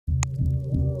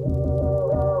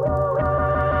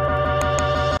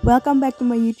Welcome back to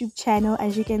my YouTube channel.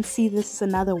 As you can see, this is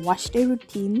another wash day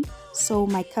routine. So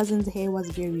my cousin's hair was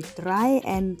very dry,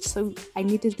 and so I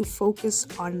needed to focus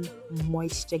on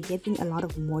moisture, getting a lot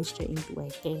of moisture into her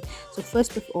hair. So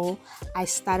first of all, I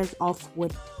started off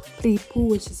with pre-poo,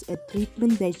 which is a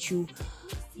treatment that you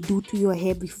do to your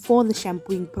hair before the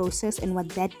shampooing process, and what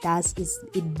that does is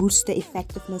it boosts the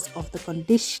effectiveness of the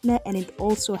conditioner, and it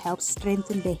also helps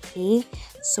strengthen the hair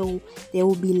so there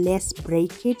will be less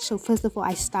breakage. So first of all,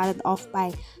 I started off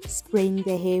by spraying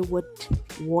the hair with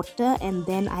water, and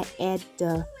then I add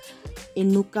the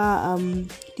Inuka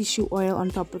tissue oil on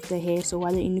top of the hair. So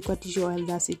what the Inuka tissue oil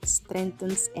does, it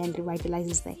strengthens and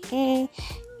revitalizes the hair.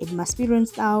 It must be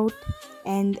rinsed out,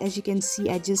 and as you can see,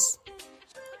 I just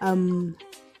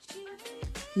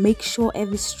make sure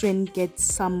every strand gets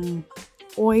some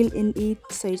oil in it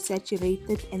so it's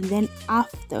saturated, and then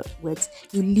afterwards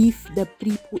you leave the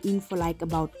pre-poo in for like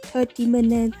about 30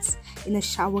 minutes in a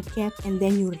shower cap, and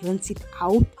then you rinse it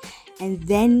out, and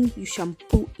then you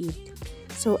shampoo it.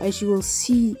 So as you will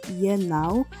see here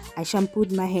now, I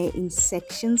shampooed my hair in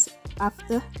sections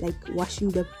after like washing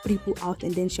the pre-poo out,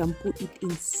 and then shampoo it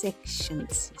in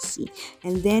sections, you see.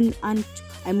 And then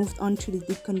I moved on to the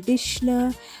deep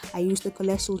conditioner. I used the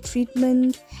cholesterol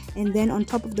treatment, and then on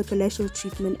top of the cholesterol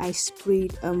treatment I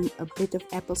sprayed a bit of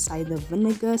apple cider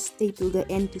vinegar. Stay till the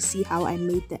end to see how I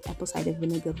made the apple cider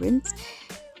vinegar rinse.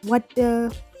 What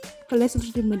the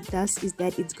cholesterol treatment does is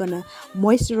that it's gonna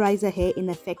moisturize the hair in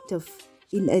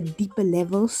a deeper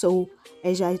level. So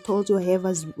as I told you, hair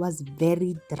was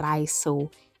very dry,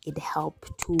 so it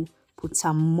helped to put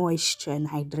some moisture and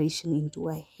hydration into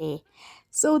her hair.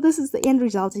 So this is the end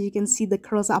result. As you can see, the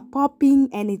curls are popping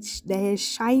and the hair is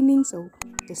shining. So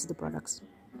this is the products.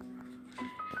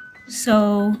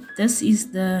 So this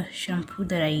is the shampoo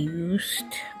that I used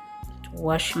to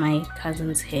wash my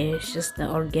cousin's hair. It's just the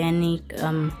organic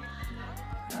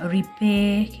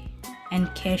repair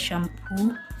and care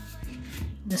shampoo.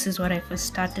 This is what I first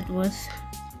started with,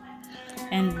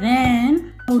 and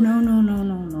then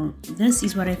this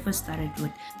is what I first started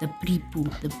with, the pre-poo.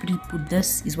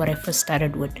 This is what I first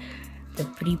started with. The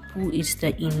pre-poo is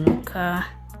the Inuka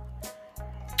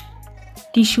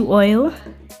tissue oil.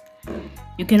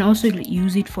 You can also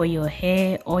use it for your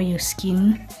hair or your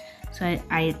skin. So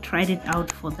I tried it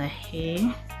out for the hair.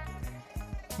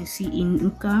 You see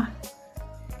Inuka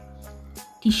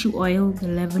tissue oil, the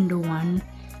lavender one.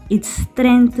 It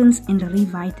strengthens and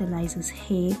revitalizes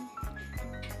hair.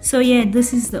 So yeah,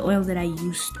 this is the oil that I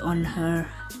used on her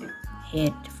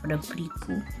head for the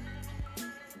pre-poo.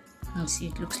 You see,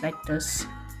 it looks like this.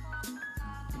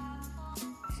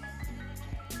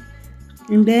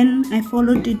 And then I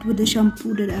followed it with the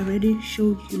shampoo that I already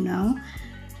showed you now.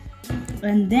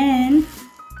 And then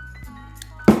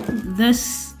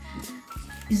this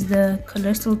is the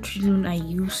cholesterol treatment I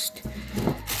used.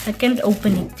 I can't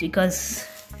open it because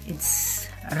it's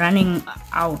running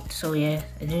out, so yeah,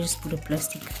 I just put a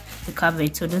plastic to cover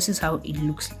it. So this is how it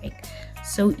looks like.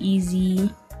 So easy.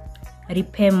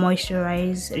 Repairs,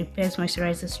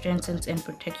 moisturizes, strengthens and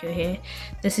protect your hair.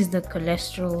 This is the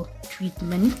cholesterol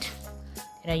treatment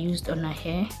that I used on my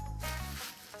hair.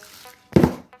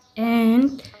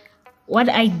 And what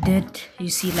I did, you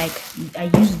see, like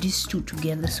I used these two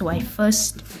together. So I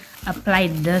first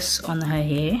applied this on her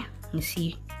hair. You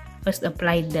see, first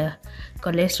applied the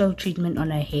cholesterol treatment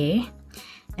on her hair,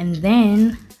 and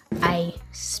then I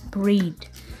sprayed,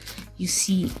 you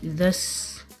see,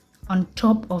 this on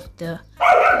top of the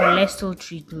cholesterol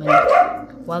treatment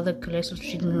while the cholesterol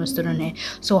treatment was still on her hair.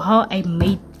 So how I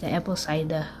made the apple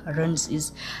cider rinse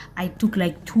is I took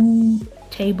like 2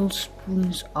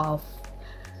 tablespoons of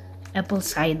apple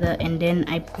cider, and then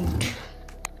I put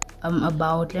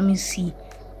about, let me see,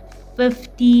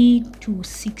 50 to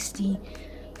 60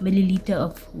 milliliter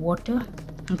of water,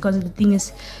 because the thing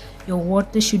is your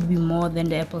water should be more than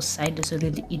the apple cider so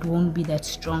that it won't be that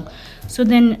strong. So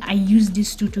then I used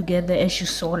these two together. As you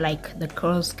saw, like the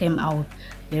curls came out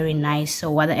very nice.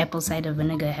 So what the apple cider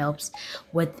vinegar helps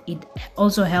with, it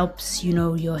also helps, you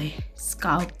know, your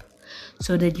scalp,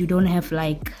 so that you don't have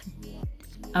like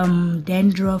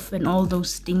dandruff and all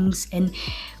those things. And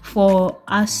for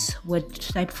us with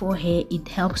type 4 hair, it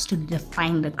helps to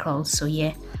define the curls. So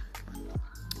yeah,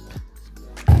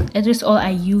 that is all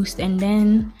I used. And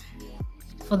then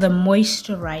for the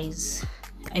moisturize,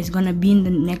 it's gonna be in the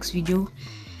next video,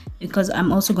 because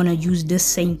I'm also gonna use this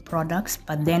same products,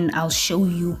 but then I'll show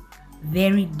you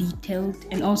very detailed,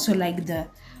 and also like the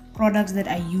products that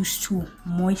I use to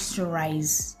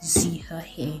moisturize, you see, her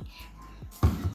hair.